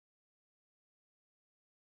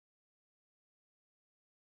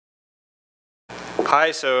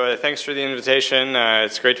Hi, so thanks for the invitation.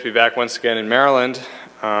 It's great to be back once again in Maryland.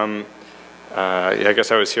 Yeah, I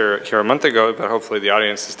guess I was here a month ago, but hopefully the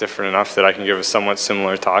audience is different enough that I can give a somewhat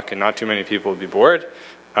similar talk and not too many people will be bored.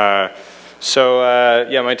 Yeah,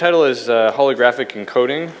 my title is holographic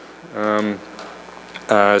encoding.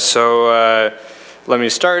 Let me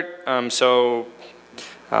start.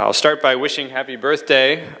 I'll start by wishing happy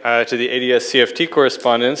birthday to the ADS CFT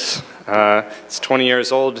correspondents. It's 20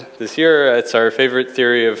 years old this year. It's our favorite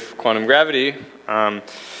theory of quantum gravity.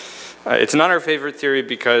 It's not our favorite theory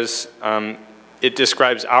because it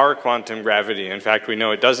describes our quantum gravity. In fact, we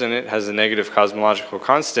know it doesn't. It has a negative cosmological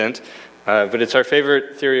constant. But it's our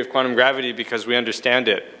favorite theory of quantum gravity because we understand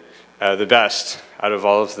it the best out of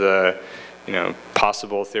all of the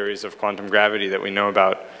possible theories of quantum gravity that we know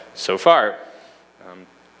about so far.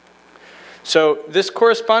 So this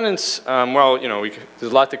correspondence, there's a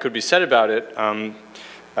lot that could be said about it.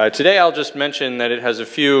 Today I'll just mention that it has a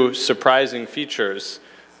few surprising features,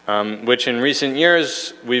 which in recent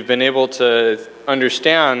years we've been able to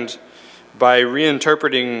understand by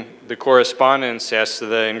reinterpreting the correspondence as to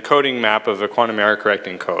the encoding map of a quantum error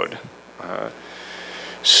correcting code. In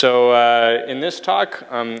this talk,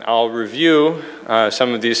 I'll review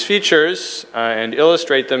some of these features and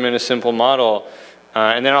illustrate them in a simple model.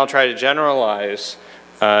 And then I'll try to generalize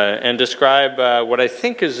and describe what I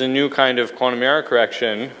think is a new kind of quantum error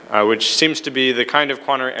correction, which seems to be the kind of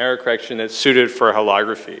quantum error correction that's suited for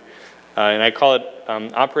holography. And I call it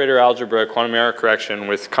operator algebra quantum error correction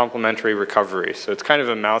with complementary recovery. So it's kind of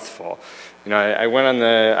a mouthful. I went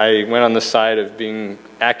on the side of being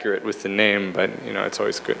accurate with the name, but it's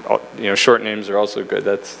always good. Short names are also good.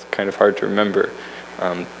 That's kind of hard to remember.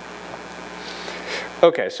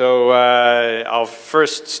 Okay, so I'll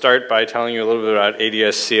first start by telling you a little bit about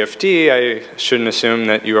ADS CFT. I shouldn't assume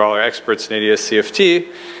that you all are experts in ADS CFT.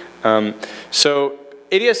 So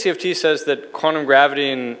ADS CFT says that quantum gravity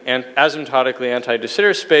in asymptotically anti-de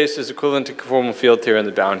Sitter space is equivalent to conformal field theory on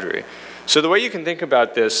the boundary. So the way you can think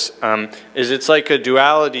about this is it's like a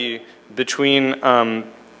duality between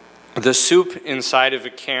the soup inside of a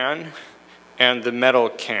can and the metal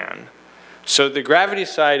can. So the gravity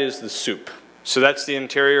side is the soup. So that's the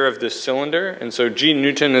interior of this cylinder, and so G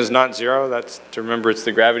Newton is not zero. That's to remember, it's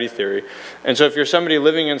the gravity theory. And so if you're somebody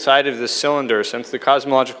living inside of this cylinder, since the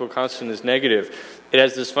cosmological constant is negative, it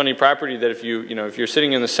has this funny property that if you're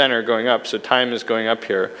sitting in the center going up, so time is going up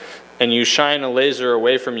here, and you shine a laser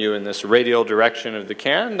away from you in this radial direction of the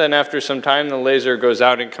can, then after some time the laser goes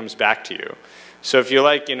out and comes back to you. So if you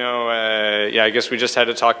like, I guess we just had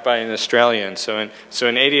a talk by an Australian. So in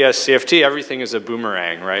ADS CFT, everything is a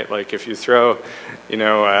boomerang, right? Like if you throw,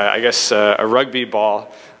 a rugby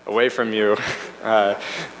ball away from you,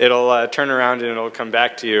 it'll turn around and it'll come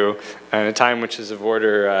back to you at a time which is of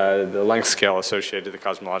order the length scale associated to the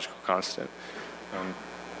cosmological constant.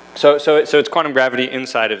 So it's quantum gravity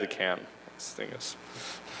inside of the can. This thing is.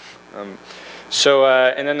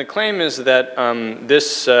 And then the claim is that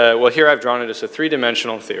here I've drawn it as a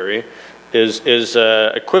three-dimensional theory, is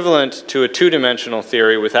equivalent to a two-dimensional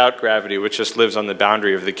theory without gravity, which just lives on the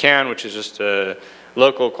boundary of the can, which is just a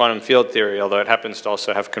local quantum field theory, although it happens to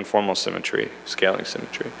also have conformal symmetry, scaling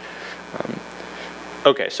symmetry.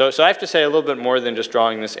 Okay, so I have to say a little bit more than just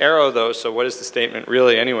drawing this arrow, though. So what is the statement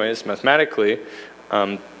really, anyways, mathematically?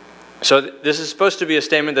 So this is supposed to be a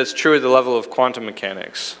statement that's true at the level of quantum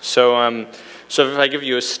mechanics. So if I give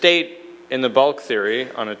you a state in the bulk theory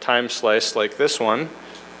on a time slice like this one,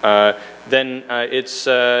 then there's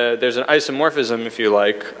an isomorphism, if you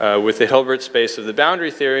like, with the Hilbert space of the boundary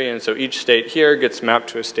theory, and so each state here gets mapped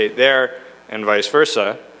to a state there, and vice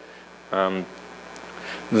versa.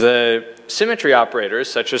 The symmetry operators,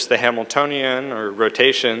 such as the Hamiltonian or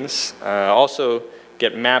rotations, also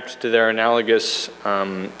get mapped to their analogous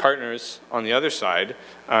partners on the other side.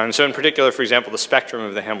 And so in particular, for example, the spectrum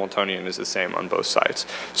of the Hamiltonian is the same on both sides.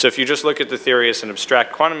 So if you just look at the theory as an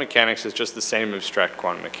abstract quantum mechanics, it's just the same abstract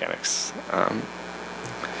quantum mechanics.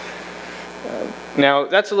 Now,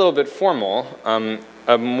 that's a little bit formal.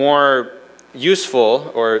 A more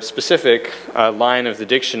useful or specific line of the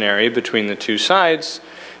dictionary between the two sides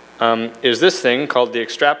is this thing called the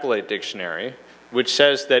extrapolate dictionary, which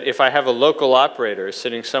says that if I have a local operator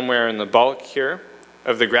sitting somewhere in the bulk here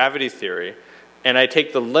of the gravity theory, and I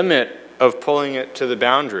take the limit of pulling it to the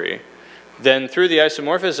boundary, then through the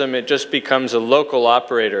isomorphism it just becomes a local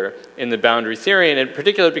operator in the boundary theory, and in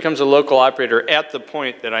particular it becomes a local operator at the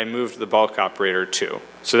point that I moved the bulk operator to.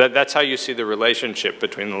 So that's how you see the relationship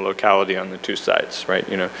between the locality on the two sides, right?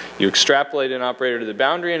 You extrapolate an operator to the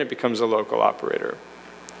boundary and it becomes a local operator,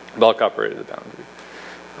 bulk operator to the boundary.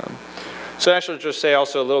 So I should just say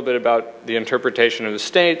also a little bit about the interpretation of the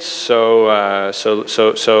states. So,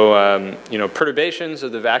 you know, perturbations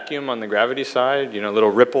of the vacuum on the gravity side, you know, little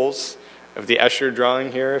ripples of the Escher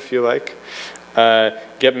drawing here, if you like,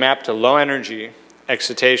 get mapped to low energy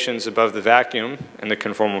excitations above the vacuum in the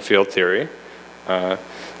conformal field theory. And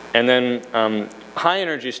then high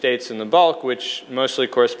energy states in the bulk, which mostly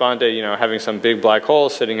correspond to, you know, having some big black hole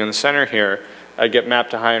sitting in the center here, get mapped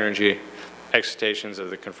to high energy excitations of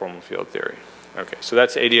the conformal field theory. Okay, so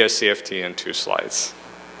that's ADS-CFT in 2 slides.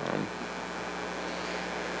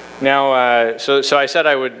 Now, so I said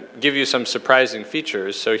I would give you some surprising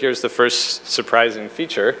features. So here's the first surprising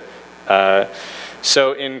feature.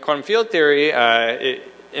 So in quantum field theory,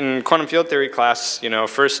 in quantum field theory class, you know,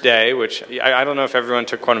 first day, which I don't know if everyone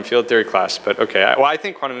took quantum field theory class, but okay. Well, I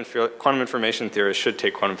think quantum information theorists should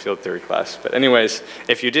take quantum field theory class. But anyways,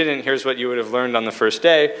 if you didn't, here's what you would have learned on the first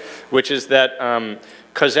day, which is that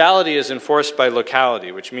causality is enforced by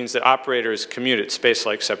locality, which means that operators commute at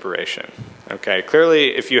space-like separation. Okay,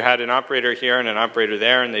 clearly if you had an operator here and an operator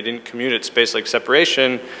there and they didn't commute at space-like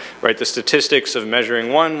separation, right, the statistics of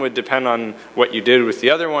measuring one would depend on what you did with the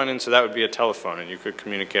other one, and so that would be a telephone and you could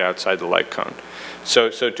communicate outside the light cone. So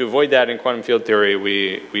to avoid that in quantum field theory,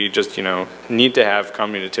 we just, you know, need to have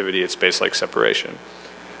commutativity at space-like separation.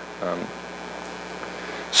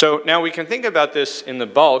 So now we can think about this in the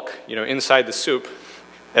bulk, you know, inside the soup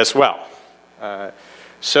as well.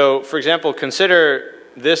 So for example, consider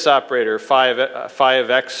this operator, phi of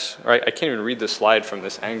x, right? I can't even read the slide from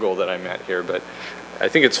this angle that I'm at here, but I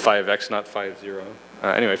think it's phi of x, not phi of 0.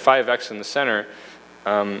 Anyway, phi of x in the center.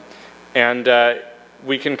 And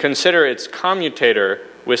we can consider its commutator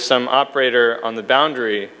with some operator on the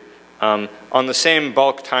boundary on the same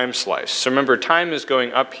bulk time slice. So remember, time is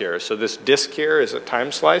going up here. So this disk here is a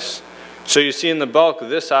time slice. So you see in the bulk,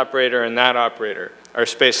 this operator and that operator are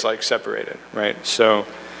space-like separated, right? So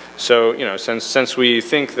you know, since we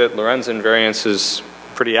think that Lorentz invariance is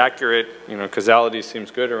pretty accurate, you know, causality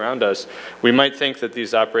seems good around us, we might think that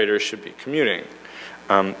these operators should be commuting.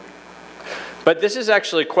 But this is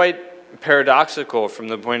actually quite paradoxical from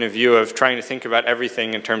the point of view of trying to think about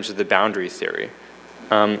everything in terms of the boundary theory.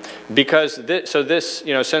 Because this,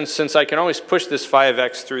 you know, since I can always push this phi of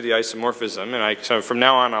x through the isomorphism, and so from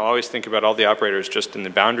now on I'll always think about all the operators just in the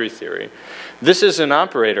boundary theory. This is an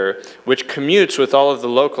operator which commutes with all of the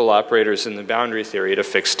local operators in the boundary theory at a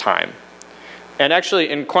fixed time. And actually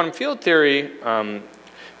in quantum field theory,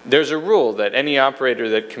 there's a rule that any operator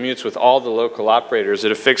that commutes with all the local operators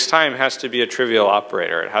at a fixed time has to be a trivial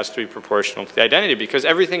operator. It has to be proportional to the identity because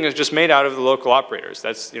everything is just made out of the local operators.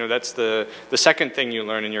 That's, you know, that's the second thing you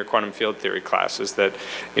learn in your quantum field theory class is that,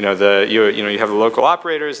 you know, you have the local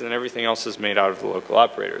operators and then everything else is made out of the local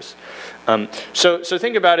operators. So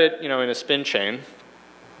think about it, you know, in a spin chain,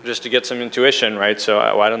 just to get some intuition, right? So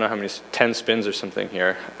I don't know how many, 10 spins or something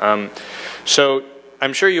here. So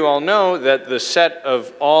I'm sure you all know that the set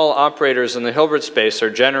of all operators in the Hilbert space are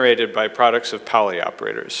generated by products of Pauli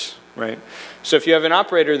operators, right? So if you have an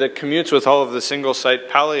operator that commutes with all of the single site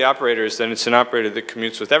Pauli operators, then it's an operator that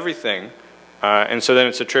commutes with everything. And so then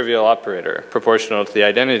it's a trivial operator, proportional to the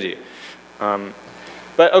identity.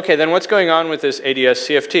 But okay, then what's going on with this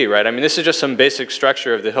ADS-CFT, right? I mean, this is just some basic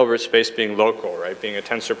structure of the Hilbert space being local, right? Being a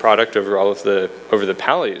tensor product over all of the, over the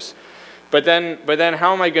Paulis. But then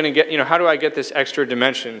how am I going to get, you know, how do I get this extra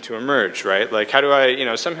dimension to emerge, right? Like how do I, you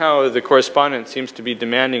know, somehow the correspondent seems to be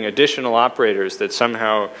demanding additional operators that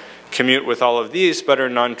somehow commute with all of these but are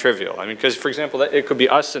non-trivial. I mean, because for example, it could be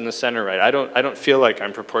us in the center, right? I don't feel like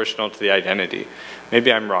I'm proportional to the identity.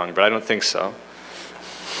 Maybe I'm wrong, but I don't think so.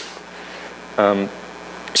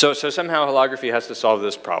 So somehow holography has to solve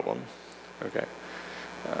this problem. Okay.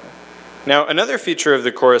 Now another feature of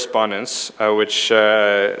the correspondence, which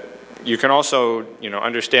you can also, you know,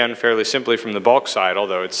 understand fairly simply from the bulk side,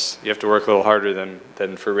 although you have to work a little harder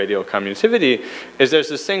than for radial commutativity, is there's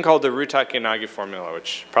this thing called the Ruta-Yanagi formula,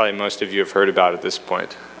 which probably most of you have heard about at this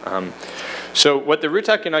point. So what the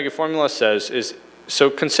Ruta-Yanagi formula says is, so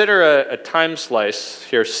consider a time slice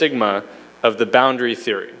here, sigma, of the boundary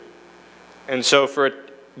theory. And so for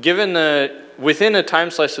given within a time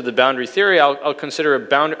slice of the boundary theory, I'll consider a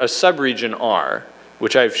subregion R,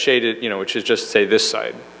 which I've shaded, you know, which is just say this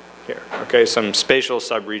side. Here, okay, some spatial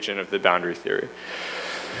subregion of the boundary theory.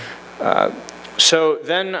 So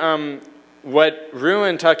then what Ryu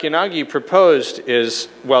and Takanagi proposed is,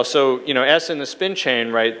 well, so, you know, S in the spin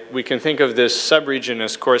chain, right, we can think of this subregion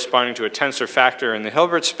as corresponding to a tensor factor in the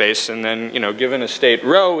Hilbert space, and then, you know, given a state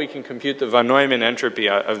rho, we can compute the von Neumann entropy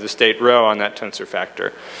of the state rho on that tensor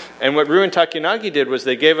factor. And what Ryu and Takanagi did was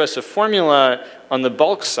they gave us a formula on the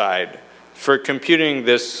bulk side for computing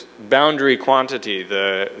this boundary quantity,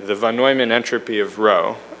 the von Neumann entropy of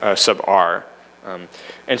rho sub r.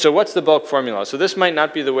 And so what's the bulk formula? So this might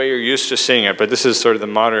not be the way you're used to seeing it, but this is sort of the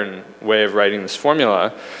modern way of writing this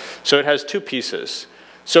formula. So it has two pieces.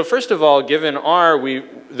 So first of all, given r,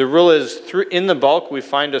 the rule is in the bulk we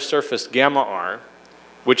find a surface gamma r,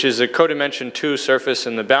 which is a codimension 2 surface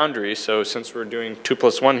in the boundary. So since we're doing 2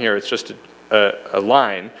 plus 1 here, it's just a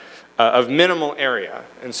line of minimal area.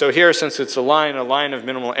 And so here, since it's a line of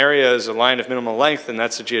minimal area is a line of minimal length, and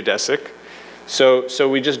that's a geodesic. So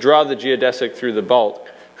we just draw the geodesic through the bulk,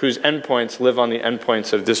 whose endpoints live on the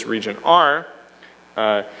endpoints of this region R.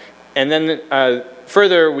 And then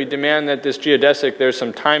further, we demand that this geodesic, there's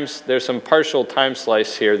some partial time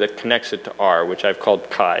slice here that connects it to R, which I've called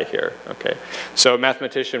chi here. Okay. So a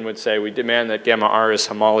mathematician would say we demand that gamma R is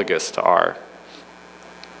homologous to R.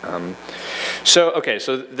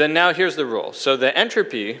 So then now here's the rule. So the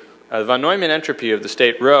entropy, von Neumann entropy of the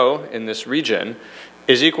state rho in this region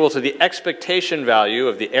is equal to the expectation value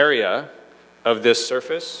of the area of this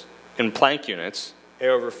surface in Planck units, A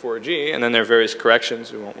over 4G, and then there are various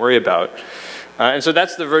corrections we won't worry about. And so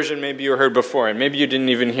that's the version maybe you heard before, and maybe you didn't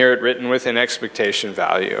even hear it written with an expectation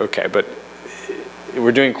value. Okay, but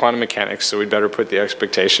we're doing quantum mechanics, so we'd better put the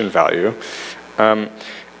expectation value.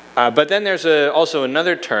 But then there's also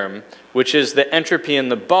another term, which is the entropy in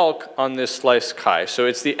the bulk on this slice chi. So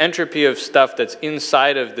it's the entropy of stuff that's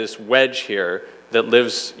inside of this wedge here that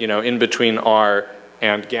lives, in between R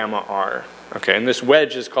and gamma R. Okay, and this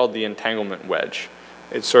wedge is called the entanglement wedge.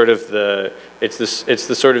 It's sort of it's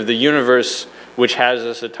the sort of the universe which has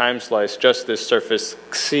as a time slice just this surface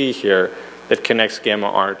C here that connects gamma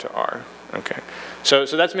R to R. Okay, so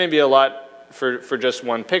that's maybe a lot for just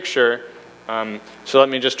one picture. So let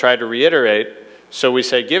me just try to reiterate. So we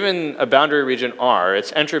say given a boundary region R,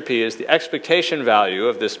 its entropy is the expectation value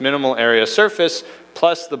of this minimal area surface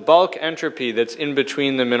plus the bulk entropy that's in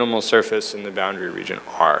between the minimal surface and the boundary region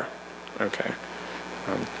R. Okay.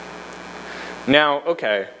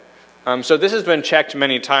 So this has been checked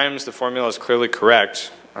many times. The formula is clearly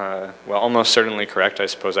correct. Well, almost certainly correct, I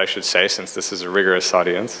suppose I should say, since this is a rigorous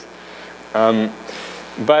audience.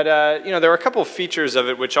 But there were a couple of features of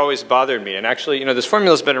it which always bothered me. And actually, this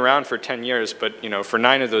formula's been around for 10 years, but for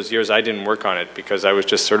 9 of those years, I didn't work on it because I was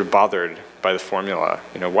just sort of bothered by the formula.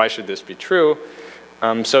 Why should this be true?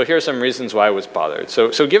 So here are some reasons why I was bothered.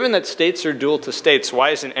 So given that states are dual to states, why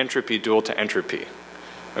isn't entropy dual to entropy?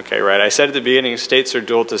 Okay, right, I said at the beginning states are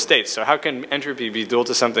dual to states. So how can entropy be dual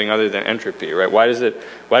to something other than entropy, right? Why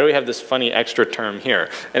do we have this funny extra term here?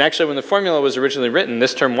 And actually when the formula was originally written,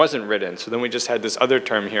 this term wasn't written. So then we just had this other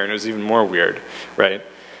term here and it was even more weird, right?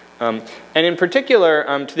 And in particular,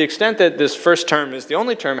 to the extent that this first term is the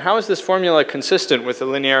only term, how is this formula consistent with the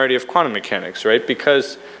linearity of quantum mechanics, right?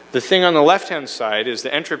 Because the thing on the left-hand side is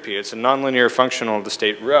the entropy. It's a nonlinear functional of the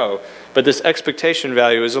state rho, but this expectation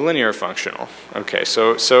value is a linear functional. Okay,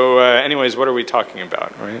 so anyways, what are we talking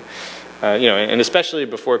about, right? And especially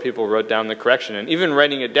before people wrote down the correction. And even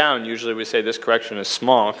writing it down, usually we say this correction is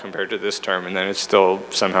small compared to this term, and then it's still,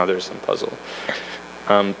 somehow there's some puzzle.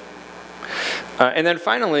 And then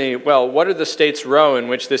finally, well, what are the states rho in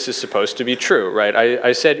which this is supposed to be true, right?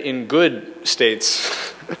 I said in good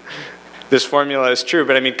states, this formula is true,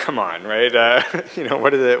 but I mean, come on, right?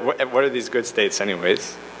 What are these good states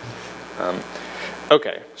anyways?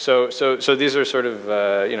 Okay, so these are sort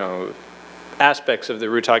of, aspects of the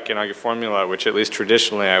Rutak-Yanagi formula, which at least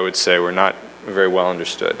traditionally I would say were not very well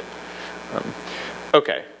understood.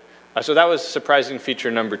 Okay. So that was surprising feature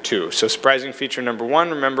number 2. So surprising feature number 1,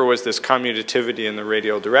 remember, was this commutativity in the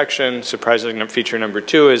radial direction. Surprising feature number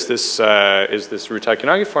 2 is this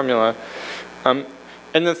Rutak-Yanagi formula. And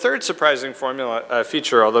the third surprising formula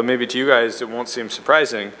feature, although maybe to you guys it won't seem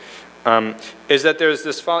surprising, is that there's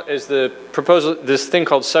this thing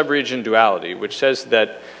called subregion duality, which says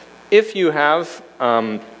that if you have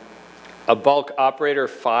a bulk operator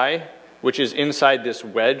phi, which is inside this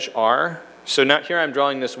wedge R. So now here I'm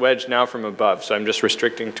drawing this wedge now from above, so I'm just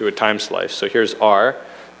restricting to a time slice. So here's R,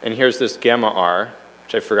 and here's this gamma R,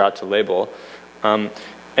 which I forgot to label. And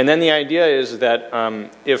then the idea is that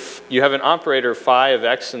if you have an operator phi of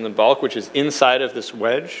x in the bulk, which is inside of this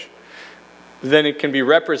wedge, then it can be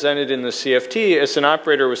represented in the CFT as an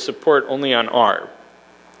operator with support only on R.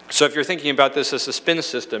 So if you're thinking about this as a spin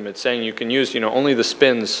system, it's saying you can use only the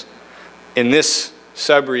spins in this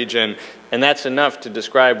subregion, and that's enough to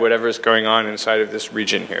describe whatever is going on inside of this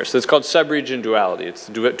region here. So it's called subregion duality. It's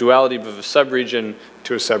the duality of a subregion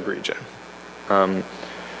to a subregion.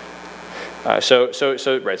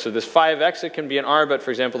 So this phi of x, it can be an R, but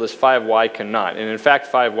for example, this phi of y cannot. And in fact,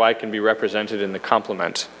 phi of y can be represented in the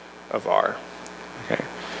complement of R. Okay.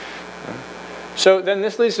 So then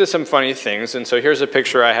this leads to some funny things, and so here's a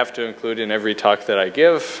picture I have to include in every talk that I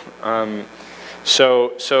give. We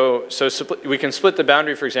can split the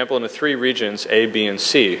boundary, for example, into 3 regions, A, B, and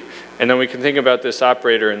C, and then we can think about this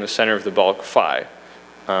operator in the center of the bulk, phi.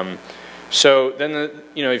 So then,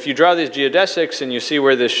 if you draw these geodesics and you see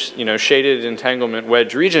where this, shaded entanglement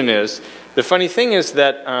wedge region is, the funny thing is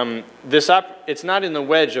that it's not in the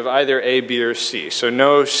wedge of either A, B, or C. So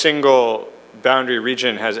no single boundary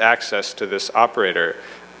region has access to this operator,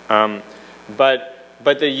 but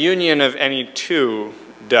the union of any 2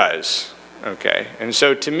 does. Okay, and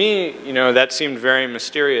so to me, that seemed very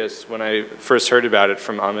mysterious when I first heard about it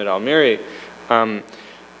from Ahmed Almiri.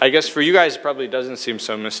 I guess for you guys, it probably doesn't seem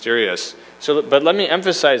so mysterious. But let me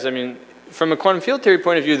emphasize, from a quantum field theory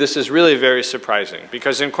point of view, this is really very surprising,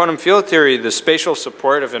 because in quantum field theory, the spatial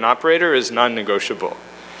support of an operator is non-negotiable.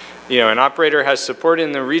 An operator has support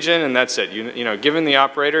in the region, and that's it. Given the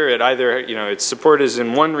operator, it either, its support is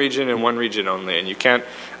in one region and one region only, and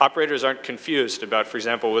operators aren't confused about, for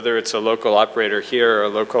example, whether it's a local operator here or a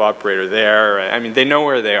local operator there. They know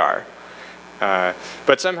where they are.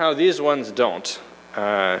 But somehow these ones don't.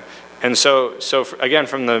 And so again,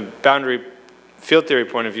 from the boundary field theory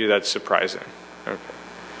point of view, that's surprising. Okay.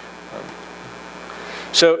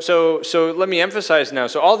 So let me emphasize now,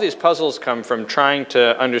 so all these puzzles come from trying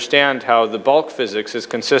to understand how the bulk physics is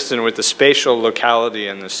consistent with the spatial locality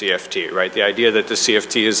in the CFT, right? The idea that the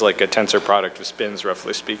CFT is like a tensor product of spins,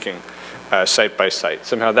 roughly speaking, site by site.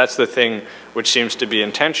 Somehow that's the thing which seems to be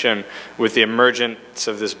in tension with the emergence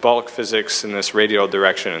of this bulk physics in this radial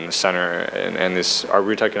direction in the center, and this our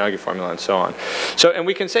Ryu-Takanagi formula and so on. And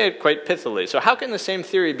we can say it quite pithily. So how can the same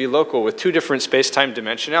theory be local with 2 different space-time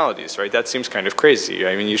dimensionalities, right? That seems kind of crazy.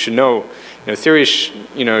 You should know, theories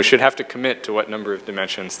should have to commit to what number of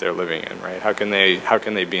dimensions they're living in, right? How can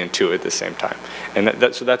they be in 2 at the same time?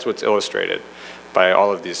 And so that's what's illustrated by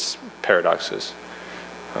all of these paradoxes.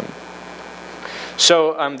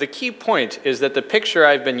 The key point is that the picture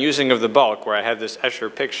I've been using of the bulk, where I have this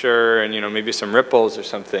Escher picture and maybe some ripples or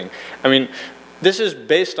something, this is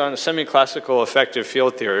based on semi-classical effective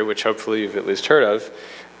field theory, which hopefully you've at least heard of,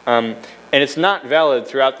 and it's not valid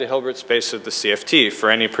throughout the Hilbert space of the CFT for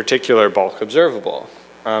any particular bulk observable.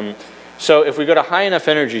 So if we go to high enough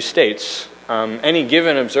energy states, any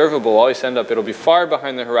given observable will always end up, it'll be far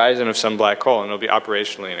behind the horizon of some black hole, and it'll be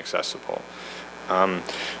operationally inaccessible.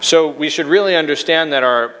 So we should really understand that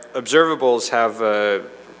our observables have a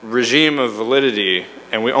regime of validity,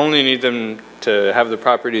 and we only need them to have the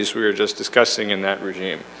properties we were just discussing in that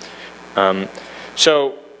regime.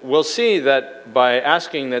 So we'll see that by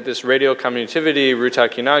asking that this radial commutativity,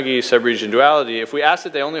 Ryu-Takanagi, subregion duality, if we ask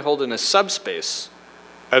that they only hold in a subspace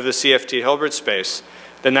of the CFT Hilbert space,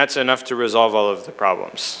 then that's enough to resolve all of the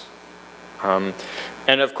problems.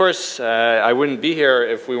 And of course, I wouldn't be here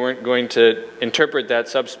if we weren't going to interpret that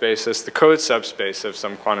subspace as the code subspace of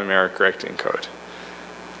some quantum error correcting code.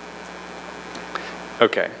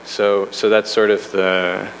 Okay, so that's sort of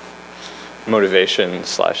the motivation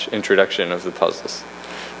 / introduction of the puzzles.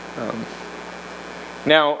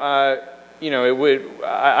 Now,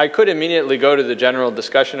 I could immediately go to the general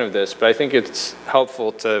discussion of this, but I think it's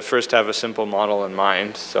helpful to first have a simple model in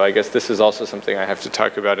mind. So I guess this is also something I have to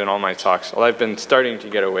talk about in all my talks. Well, I've been starting to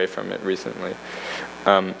get away from it recently.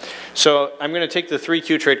 So I'm going to take the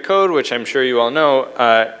 3Q trait code, which I'm sure you all know,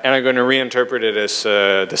 and I'm going to reinterpret it as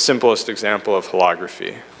the simplest example of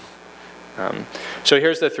holography. So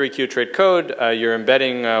here's the 3Q trait code. You're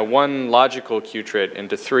embedding 1 logical Q trait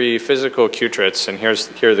into 3 physical Q traits, and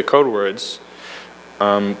here are the code words.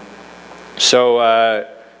 So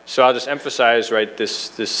I'll just emphasize, right,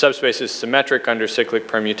 this subspace is symmetric under cyclic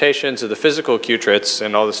permutations of the physical Q traits,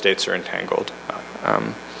 and all the states are entangled.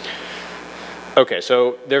 Okay,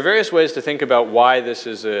 so there are various ways to think about why this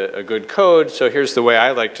is a good code. So here's the way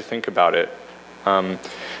I like to think about it.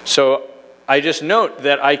 So I just note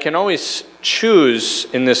that I can always choose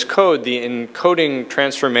in this code the encoding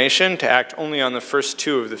transformation to act only on the first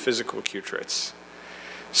 2 of the physical Q traits.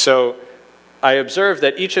 So I observe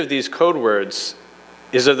that each of these code words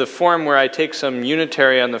is of the form where I take some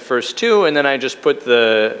unitary on the first 2, and then I just put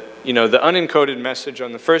the unencoded message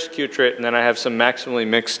on the first Q trait, and then I have some maximally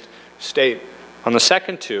mixed state on the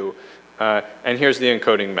second 2, and here's the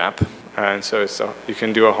encoding map. And so you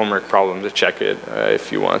can do a homework problem to check it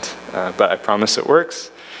if you want, but I promise it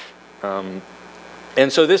works. And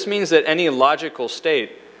so this means that any logical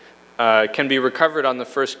state can be recovered on the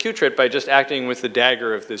first Q trait by just acting with the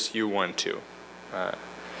dagger of this U12.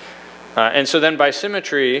 And so then by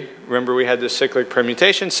symmetry, remember we had this cyclic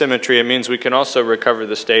permutation symmetry, it means we can also recover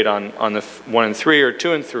the state on the 1 and 3 or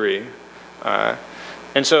 2 and 3.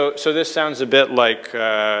 And so this sounds a bit like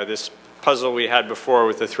this puzzle we had before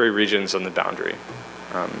with the 3 regions on the boundary.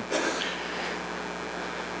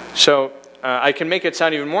 I can make it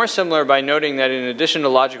sound even more similar by noting that in addition to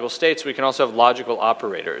logical states, we can also have logical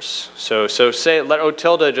operators. So say, let O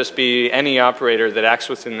tilde just be any operator that acts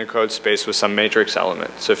within the code space with some matrix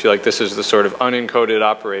element. So if you like, this is the sort of unencoded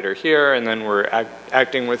operator here, and then we're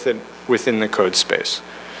acting with it within the code space.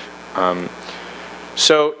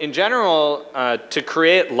 So in general, to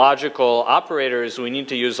create logical operators, we need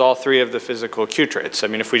to use all 3 of the physical Q-traits. I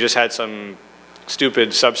mean, if we just had some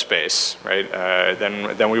stupid subspace, right,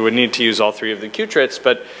 then we would need to use all 3 of the Q-traits.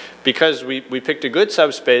 But because we picked a good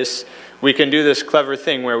subspace, we can do this clever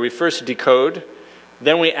thing where we first decode,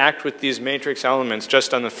 then we act with these matrix elements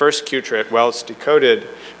just on the first Q-trait while it's decoded,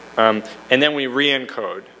 and then we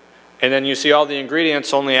re-encode. And then you see all the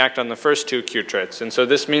ingredients only act on the first 2 Q-traits. And so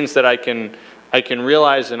this means that I can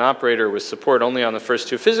realize an operator with support only on the first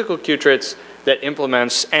 2 physical Q-traits that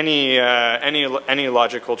implements any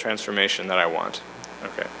logical transformation that I want.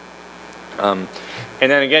 Okay. And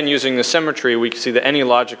then again, using the symmetry, we can see that any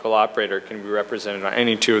logical operator can be represented on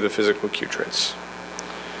any 2 of the physical Q-traits.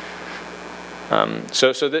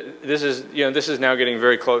 This is now getting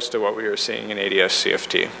very close to what we were seeing in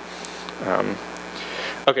ADS-CFT.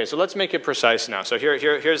 Okay, so let's make it precise now. So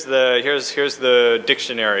here's the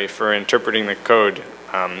dictionary for interpreting the code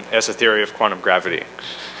as a theory of quantum gravity.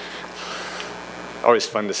 Always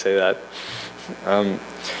fun to say that.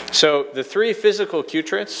 So the 3 physical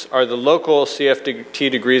Q-traits are the local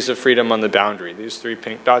CFT degrees of freedom on the boundary. These 3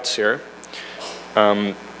 pink dots here.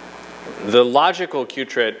 The logical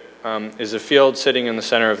Q-trait is a field sitting in the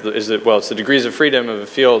center of the. It's the degrees of freedom of a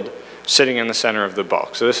field sitting in the center of the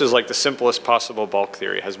bulk. So this is like the simplest possible bulk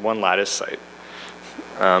theory. It has 1 lattice site.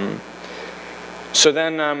 So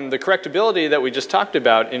then the correctability that we just talked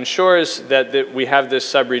about ensures that we have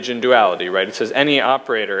this subregion duality, right? It says any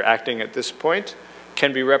operator acting at this point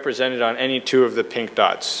can be represented on any 2 of the pink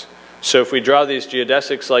dots. So if we draw these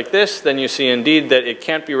geodesics like this, then you see indeed that it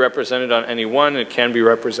can't be represented on any 1, it can be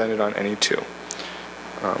represented on any 2.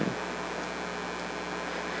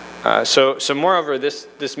 So moreover,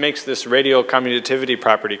 this makes this radial commutativity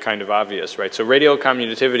property kind of obvious, right? So radial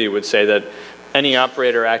commutativity would say that any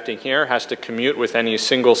operator acting here has to commute with any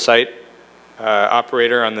single site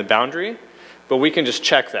operator on the boundary, but we can just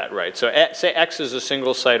check that, right? So say X is a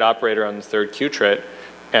single site operator on the 3rd Q-trait,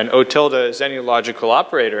 and O tilde is any logical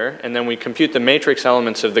operator, and then we compute the matrix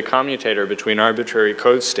elements of the commutator between arbitrary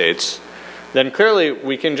code states, then clearly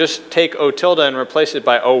we can just take O tilde and replace it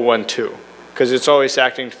by O12. Because it's always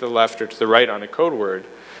acting to the left or to the right on a code word.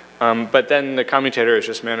 But then the commutator is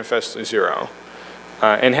just manifestly 0.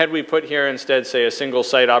 And had we put here instead, say, a single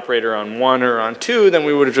site operator on 1 or on 2, then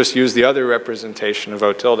we would have just used the other representation of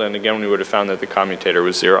O tilde, and again we would have found that the commutator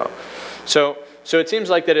was 0. So it seems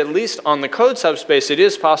like that at least on the code subspace, it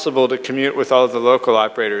is possible to commute with all of the local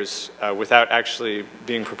operators without actually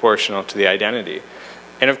being proportional to the identity.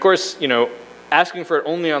 And of course, asking for it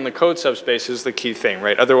only on the code subspace is the key thing,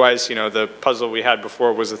 right? Otherwise, the puzzle we had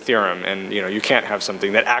before was a theorem, and you can't have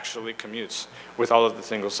something that actually commutes with all of the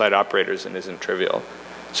single site operators and isn't trivial.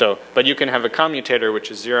 But you can have a commutator which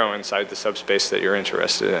is 0 inside the subspace that you're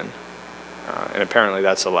interested in, and apparently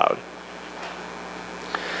that's allowed.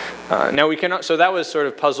 Now we can, so that was sort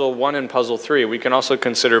of puzzle 1 and puzzle 3. We can also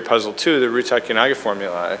consider puzzle 2, the Ruta-Kinaga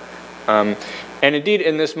formula. And indeed,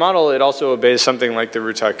 in this model, it also obeys something like the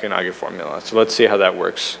Ruta-Kinaga formula. So let's see how that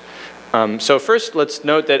works. So first, let's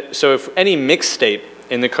note that, so if any mixed state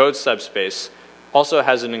in the code subspace also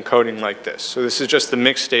has an encoding like this. So this is just the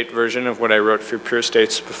mixed state version of what I wrote for pure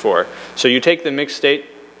states before. So you take the mixed state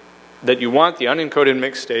that you want, the unencoded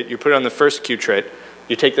mixed state, you put it on the first Q-trait,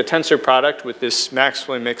 you take the tensor product with this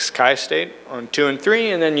maximally mixed chi state on 2 and 3,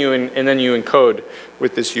 and then you encode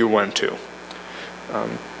with this U12.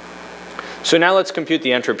 So now let's compute the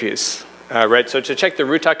entropies, right? So to check the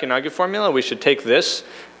Ruta-Kinaga formula, we should take this,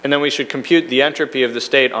 and then we should compute the entropy of the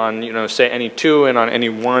state on, say any 2 and on any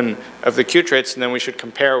 1 of the Q-traits, and then we should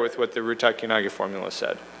compare with what the Ruta-Kinaga formula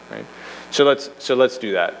said, right? So let's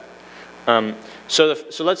do that. So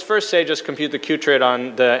let's first say just compute the Q-trait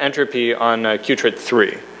on the entropy on Q-trait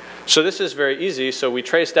 3. So this is very easy. So we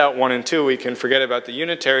traced out 1 and 2. We can forget about the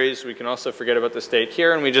unitaries. We can also forget about the state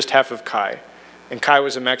here, and we just half of chi. And chi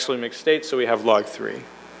was a maximally mixed state, so we have log 3,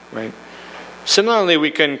 right? Similarly,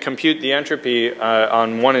 we can compute the entropy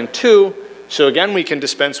on 1 and 2. So again, we can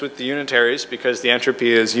dispense with the unitaries because the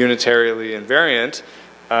entropy is unitarily invariant.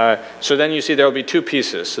 So then you see there will be two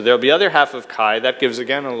pieces. So there will be the other half of chi. That gives,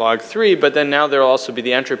 again, a log 3. But then now there will also be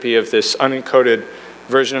the entropy of this unencoded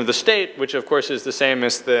version of the state, which, of course, is the same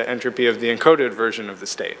as the entropy of the encoded version of the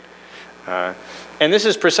state. And this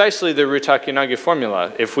is precisely the Rutakinagi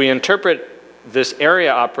formula. If we interpret this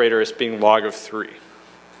area operator as being log of 3.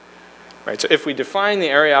 Right? So if we define the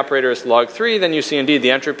area operator as log 3, then you see, indeed,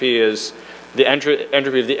 the entropy is the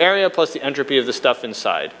entropy of the area plus the entropy of the stuff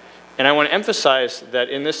inside. And I want to emphasize that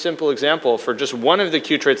in this simple example, for just one of the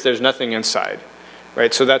qubits, there's nothing inside.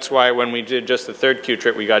 Right? So that's why when we did just the third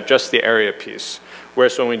qubit, we got just the area piece.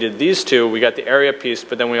 Whereas when we did these two, we got the area piece,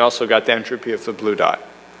 but then we also got the entropy of the blue dot.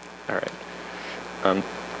 All right.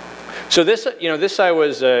 So this, this I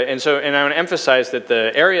was, and I want to emphasize that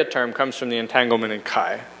the area term comes from the entanglement in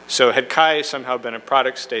chi. So had chi somehow been a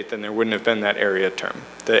product state, then there wouldn't have been that area term,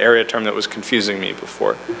 the area term that was confusing me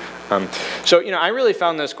before. So I really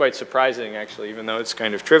found this quite surprising, actually, even though it's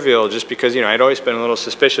kind of trivial, just because I'd always been a little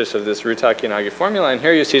suspicious of this Rutakinagi formula, and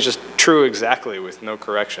here you see it's just true exactly with no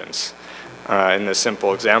corrections in this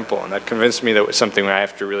simple example, and that convinced me that it was something I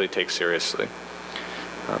have to really take seriously.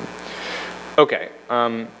 Okay.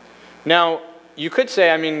 Now, you could say,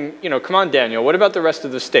 come on, Daniel, what about the rest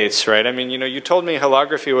of the states, right? You told me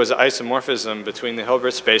holography was isomorphism between the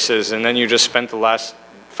Hilbert spaces, and then you just spent the last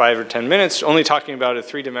 5 or 10 minutes only talking about a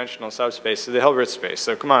 3-dimensional subspace of the Hilbert space.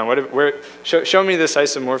 So come on, show me this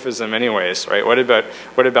isomorphism anyways, right? What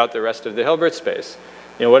about the rest of the Hilbert space?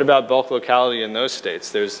 What about bulk locality in those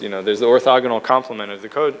states? There's the orthogonal complement of the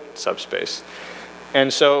code subspace.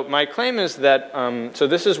 And so my claim is that, so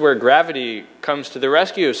this is where gravity comes to the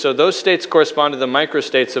rescue. So those states correspond to the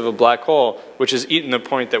microstates of a black hole, which has eaten the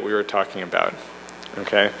point that we were talking about,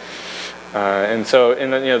 okay? And so,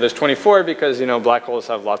 there's 24 because, black holes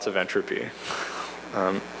have lots of entropy.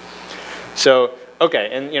 So,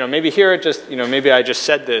 okay, and, maybe here it just, maybe I just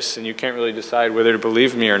said this and you can't really decide whether to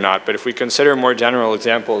believe me or not, but if we consider more general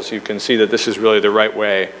examples, you can see that this is really the right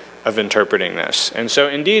way of interpreting this. And so,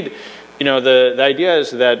 indeed, the idea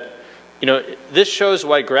is that, this shows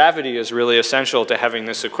why gravity is really essential to having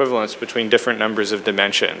this equivalence between different numbers of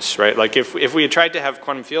dimensions, right? Like if we had tried to have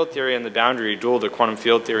quantum field theory in the boundary dual to quantum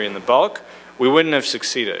field theory in the bulk, we wouldn't have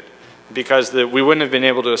succeeded because we wouldn't have been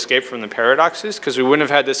able to escape from the paradoxes because we wouldn't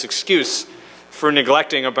have had this excuse for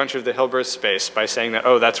neglecting a bunch of the Hilbert space by saying that,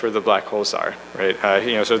 oh, that's where the black holes are, right?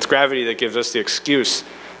 So it's gravity that gives us the excuse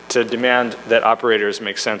to demand that operators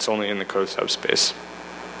make sense only in the code subspace.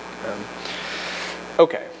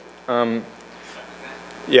 Okay.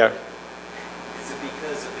 Yeah. Is it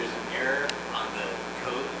because if there's an error on the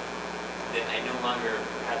code that I no longer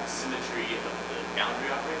have the symmetry of the boundary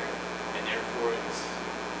operator, and therefore it's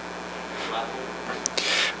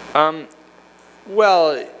level?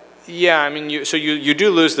 Well, yeah. So you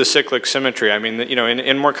do lose the cyclic symmetry.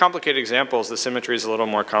 In more complicated examples, the symmetry is a little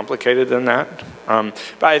more complicated than that.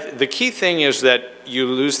 But the key thing is that you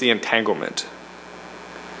lose the entanglement.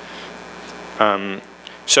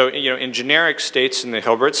 So, in generic states in the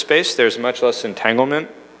Hilbert space, there's much less entanglement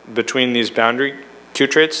between these boundary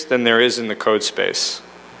qubits than there is in the code space.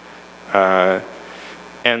 And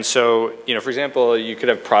so, for example, you could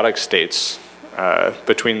have product states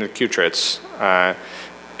between the qubits.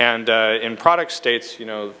 And in product states,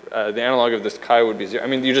 the analog of this chi would be 0.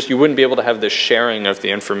 You wouldn't be able to have this sharing of the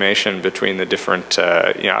information between the different,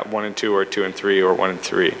 1 and 2 or 2 and 3 or 1 and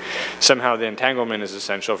 3. Somehow the entanglement is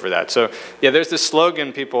essential for that. So yeah, there's this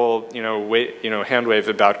slogan people, hand wave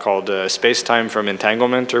about called space-time from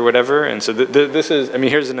entanglement or whatever. And so this is,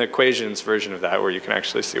 here's an equations version of that where you can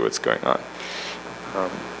actually see what's going on.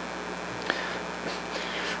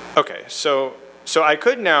 Okay, so I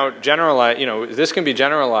could now generalize, this can be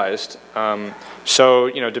generalized. So,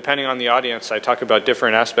 depending on the audience, I talk about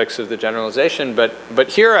different aspects of the generalization. But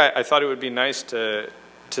here I thought it would be nice to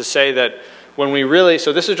say that when we really,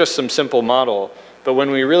 so this is just some simple model, but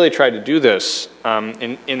when we really try to do this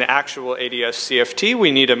in the actual ADS CFT,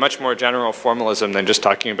 we need a much more general formalism than just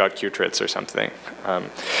talking about qubits or something.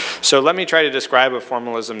 So let me try to describe a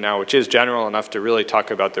formalism now which is general enough to really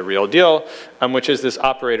talk about the real deal, which is this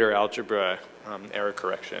operator algebra error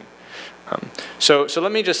correction. So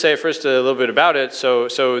let me just say first a little bit about it.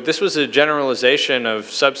 So this was a generalization of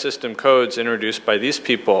subsystem codes introduced by these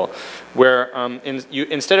people where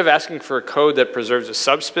instead of asking for a code that preserves a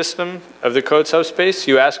subsystem of the code subspace,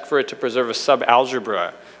 you ask for it to preserve a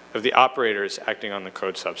subalgebra of the operators acting on the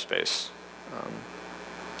code subspace.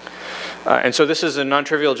 And so this is a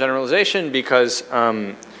non-trivial generalization because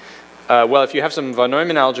well, if you have some von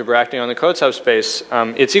Neumann algebra acting on the code subspace,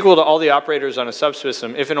 it's equal to all the operators on a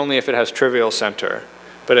subsystem if and only if it has trivial center.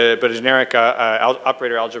 but a generic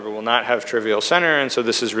operator algebra will not have trivial center, and so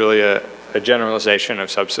this is really a generalization of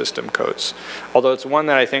subsystem codes. Although it's one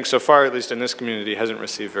that I think so far, at least in this community, hasn't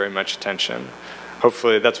received very much attention.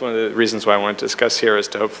 Hopefully, that's one of the reasons why I wanted to discuss here, is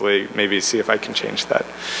to hopefully maybe see if I can change that.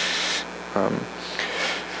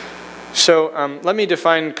 Let me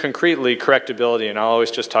define concretely correctability, and I'll always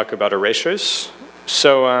just talk about erasures.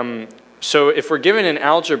 So if we're given an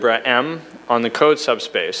algebra M on the code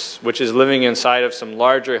subspace, which is living inside of some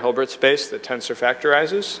larger Hilbert space that tensor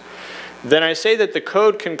factorizes, then I say that the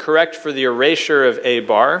code can correct for the erasure of A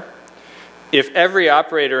bar if every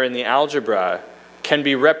operator in the algebra can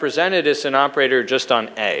be represented as an operator just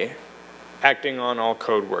on A, acting on all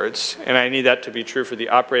code words. And I need that to be true for the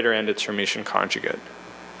operator and its Hermitian conjugate.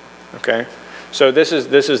 Okay? So this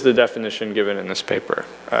is the definition given in this paper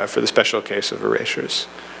for the special case of erasures.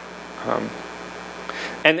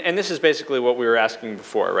 And this is basically what we were asking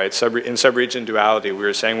before, right? In subregion duality, we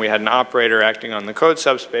were saying we had an operator acting on the code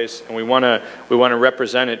subspace, and we want to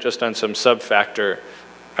represent it just on some subfactor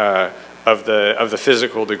of the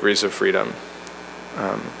physical degrees of freedom.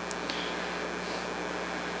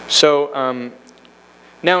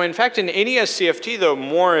 Now, in fact, in ADS-CFT, though,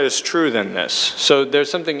 more is true than this. So there's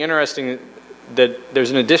something interesting, that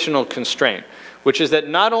there's an additional constraint, which is that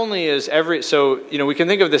not only is we can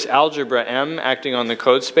think of this algebra M acting on the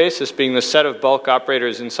code space as being the set of bulk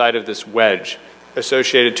operators inside of this wedge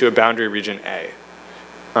associated to a boundary region A.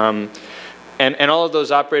 And all of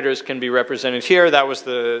those operators can be represented here. That was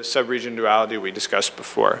the subregion duality we discussed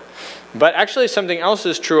before. But actually something else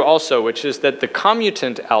is true also, which is that the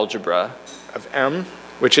commutant algebra of M,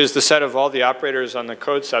 which is the set of all the operators on the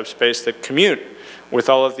code subspace that commute with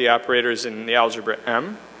all of the operators in the algebra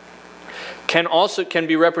M, can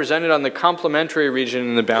be represented on the complementary region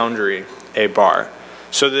in the boundary A bar.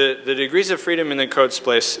 So the degrees of freedom in the code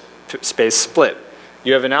space split.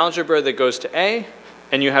 You have an algebra that goes to A,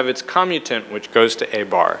 and you have its commutant, which goes to A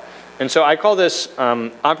bar. And so I call this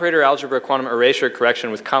operator algebra quantum erasure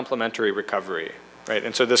correction with complementary recovery, right?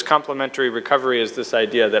 And so this complementary recovery is this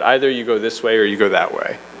idea that either you go this way or you go that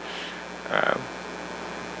way.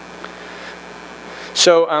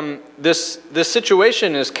 This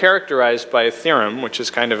situation is characterized by a theorem, which is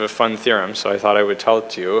kind of a fun theorem, so I thought I would tell it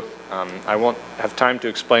to you. I won't have time to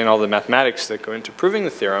explain all the mathematics that go into proving the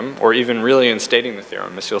theorem, or even really in stating the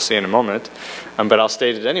theorem, as you'll see in a moment, but I'll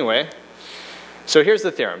state it anyway. So here's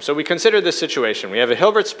the theorem. So we consider this situation. We have a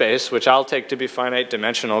Hilbert space, which I'll take to be finite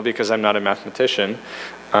dimensional because I'm not a mathematician,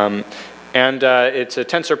 and it's a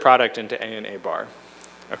tensor product into A and A bar.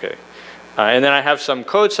 Okay. And then I have some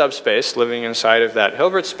code subspace living inside of that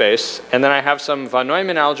Hilbert space, and then I have some von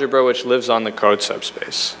Neumann algebra which lives on the code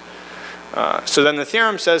subspace. So then the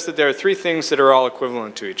theorem says that there are three things that are all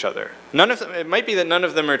equivalent to each other. None of them, it might be that none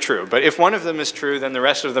of them are true, but if one of them is true, then the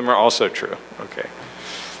rest of them are also true. Okay.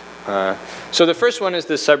 So the first one is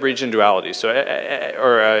the subregion duality, so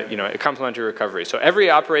a complementary recovery. So every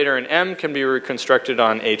operator in M can be reconstructed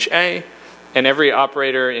on HA, and every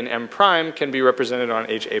operator in M prime can be represented on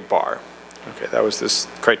HA bar. Okay, that was this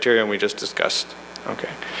criterion we just discussed. Okay.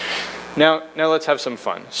 Now let's have some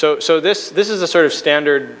fun. So this is a sort of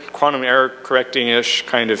standard quantum error correcting-ish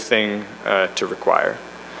kind of thing to require.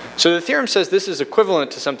 So the theorem says this is equivalent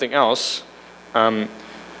to something else,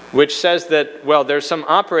 which says that, well, there's some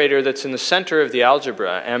operator that's in the center of the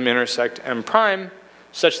algebra, M intersect M prime,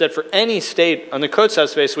 such that for any state on the code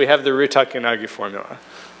subspace, we have the Rutak-Yanagi formula.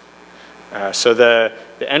 So the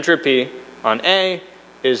entropy on A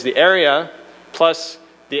is the area plus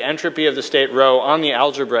the entropy of the state rho on the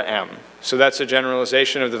algebra M. So that's a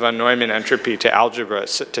generalization of the von Neumann entropy to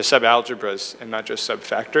subalgebras and not just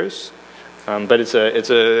subfactors. But it's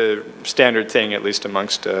a standard thing, at least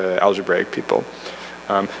amongst algebraic people.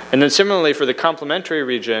 And then similarly for the complementary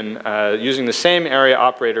region, using the same area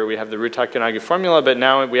operator, we have the Rutak-Yanagi formula, but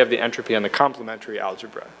now we have the entropy on the complementary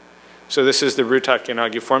algebra. So this is the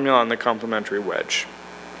Rutak-Yanagi formula on the complementary wedge.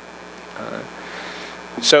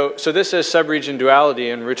 So this is subregion duality,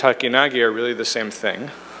 and Rutak-Yanagi are really the same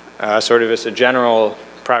thing, sort of as a general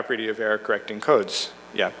property of error correcting codes.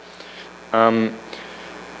 Yeah. And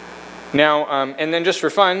then just for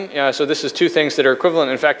fun, so this is two things that are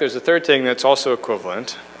equivalent. In fact, there's a third thing that's also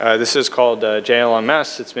equivalent. This is called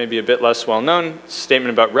JLMS. It's maybe a bit less well known. It's a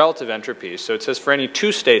statement about relative entropy. So it says for any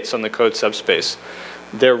two states on the code subspace,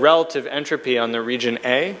 their relative entropy on the region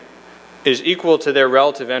A is equal to their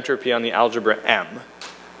relative entropy on the algebra M.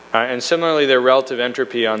 And similarly, their relative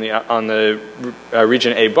entropy on the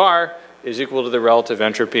region A bar is equal to the relative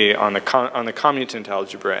entropy on the commutant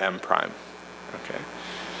algebra M prime. Okay.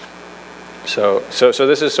 So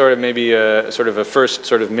this is sort of maybe a first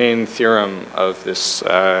sort of main theorem of this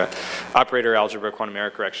operator algebra quantum error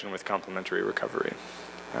correction with complementary recovery.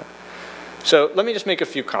 So let me just make a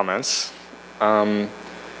few comments.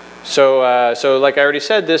 So like I already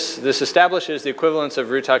said, this establishes the equivalence of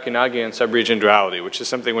Ryu-Takanagi and subregion duality, which is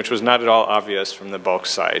something which was not at all obvious from the bulk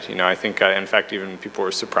side. You know, I think, in fact, even people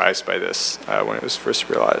were surprised by this when it was first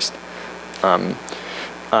realized.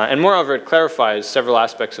 And moreover, it clarifies several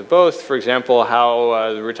aspects of both. For example,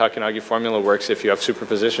 how the Ryu-Takanagi formula works if you have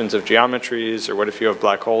superpositions of geometries, or what if you have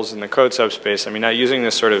black holes in the code subspace. I mean, not using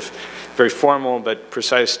this sort of very formal but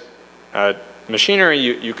precise machinery,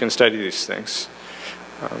 you can study these things.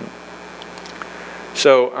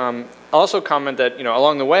 I'll also comment that, you know,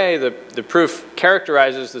 along the way, the proof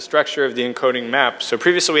characterizes the structure of the encoding map. So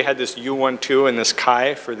previously we had this U12 and this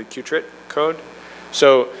chi for the qtrit code.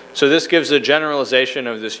 So this gives a generalization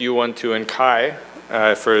of this U12 and chi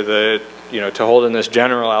for the, you know, to hold in this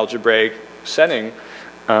general algebraic setting.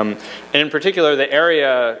 And in particular, the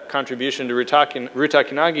area contribution to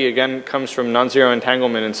Ryu-Takanagi again comes from non-zero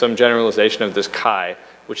entanglement and some generalization of this chi,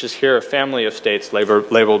 which is here a family of states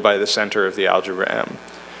labeled by the center of the algebra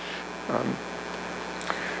M.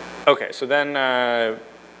 Okay, so then,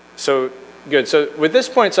 good. So with this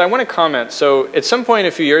point, so I want to comment. So at some point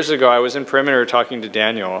a few years ago, I was in Perimeter talking to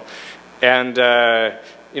Daniel, and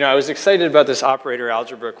you know, I was excited about this operator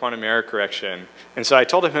algebra quantum error correction. And so I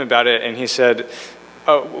told him about it, and he said,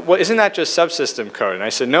 oh, well, isn't that just subsystem code? And I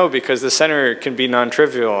said, no, because the center can be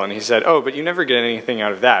non-trivial. And he said, oh, but you never get anything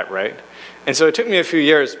out of that, right? And so it took me a few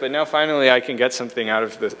years, but now finally I can get something out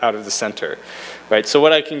of the center, right? So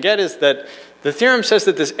what I can get is that the theorem says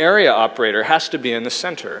that this area operator has to be in the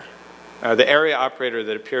center, the area operator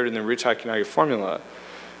that appeared in the Ryu-Takanagi formula.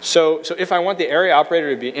 So if I want the area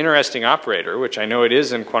operator to be an interesting operator, which I know it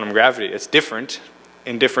is in quantum gravity, it's different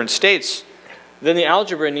in different states, then the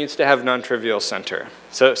algebra needs to have non-trivial center.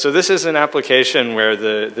 So this is an application where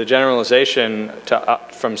the generalization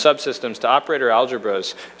from subsystems to operator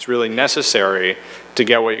algebras is really necessary to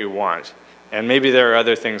get what you want. And maybe there are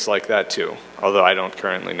other things like that too, although I don't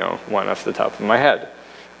currently know one off the top of my head.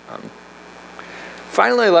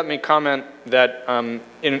 Finally, let me comment that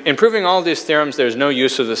in proving all of these theorems, there's no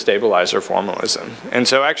use of the stabilizer formalism. And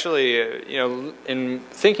so actually, you know, in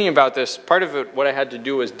thinking about this, part of it, what I had to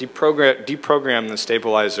do was deprogram the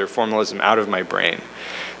stabilizer formalism out of my brain,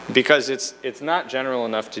 because it's not general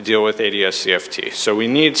enough to deal with ADS-CFT. So we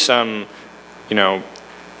need some, you know,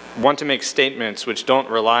 want to make statements which don't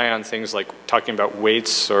rely on things like talking about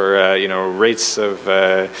weights or you know, rates of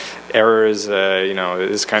errors. You know,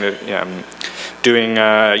 this kind of doing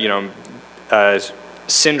you know,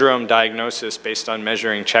 syndrome diagnosis based on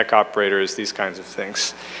measuring check operators, these kinds of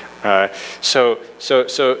things. So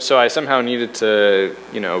I somehow needed to,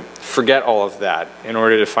 you know, forget all of that in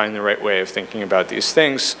order to find the right way of thinking about these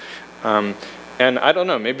things. And I don't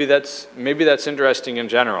know, maybe that's interesting in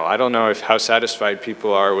general. I don't know how satisfied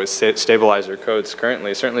people are with stabilizer codes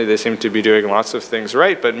currently. Certainly they seem to be doing lots of things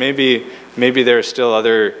right, but maybe there are still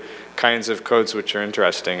other kinds of codes which are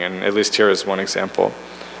interesting, and at least here is one example.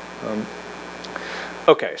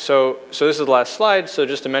 Okay, so this is the last slide. So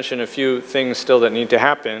just to mention a few things still that need to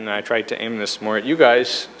happen. I tried to aim this more at you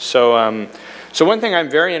guys. So one thing I'm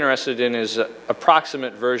very interested in is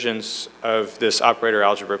approximate versions of this operator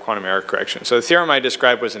algebra quantum error correction. So the theorem I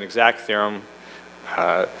described was an exact theorem,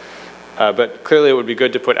 but clearly it would be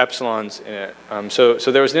good to put epsilons in it.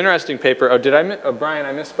 So there was an interesting paper. Oh, Brian,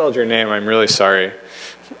 I misspelled your name. I'm really sorry.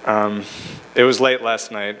 It was late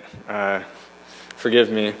last night. Forgive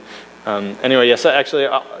me. Anyway, yes, actually,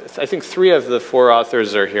 I think 3 of the 4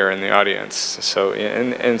 authors are here in the audience. So,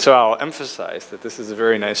 and so I'll emphasize that this is a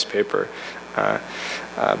very nice paper. But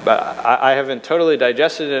I haven't totally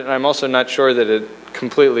digested it, and I'm also not sure that it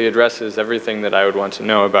completely addresses everything that I would want to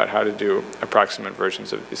know about how to do approximate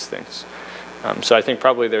versions of these things. So I think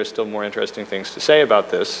probably there's still more interesting things to say about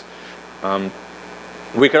this.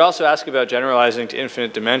 We could also ask about generalizing to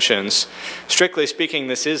infinite dimensions. Strictly speaking,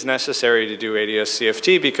 this is necessary to do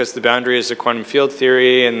ADS-CFT because the boundary is a quantum field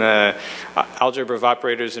theory, and the algebra of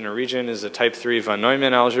operators in a region is a type 3 von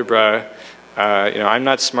Neumann algebra. You know, I'm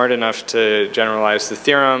not smart enough to generalize the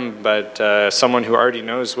theorem, but someone who already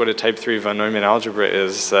knows what a type 3 von Neumann algebra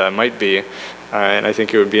is might be, and I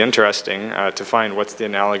think it would be interesting to find what's the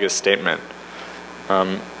analogous statement.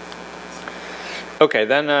 Okay,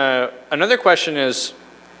 then another question is,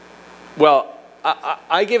 well,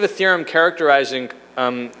 I gave a theorem characterizing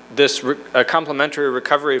this complementary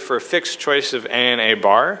recovery for a fixed choice of A and A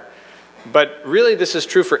bar. But really, this is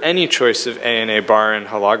true for any choice of A and A bar in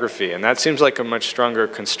holography, and that seems like a much stronger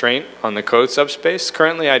constraint on the code subspace.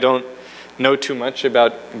 Currently, I don't know too much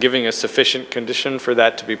about giving a sufficient condition for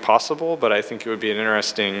that to be possible, but I think it would be an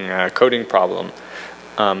interesting coding problem.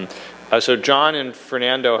 So John and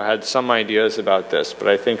Fernando had some ideas about this, but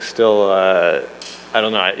I think still, I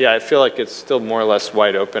don't know. Yeah, I feel like it's still more or less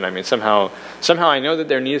wide open. I mean, somehow I know that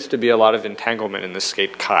there needs to be a lot of entanglement in the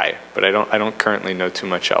skate chi, but I don't currently know too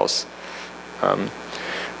much else.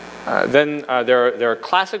 Then there are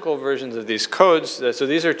classical versions of these codes. So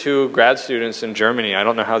these are two grad students in Germany. I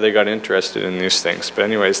don't know how they got interested in these things, but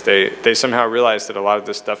anyways, they somehow realized that a lot of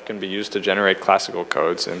this stuff can be used to generate classical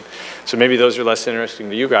codes. And so maybe those are less interesting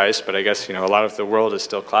to you guys, but I guess a lot of the world is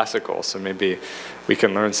still classical, so maybe we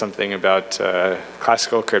can learn something about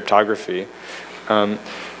classical cryptography.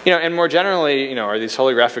 And more generally, are these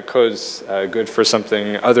holographic codes good for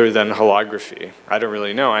something other than holography? I don't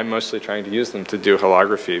really know. I'm mostly trying to use them to do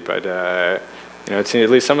holography, but at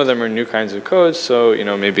least some of them are new kinds of codes, so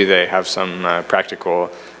maybe they have some practical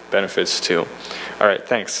benefits too. All right,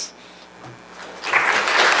 thanks.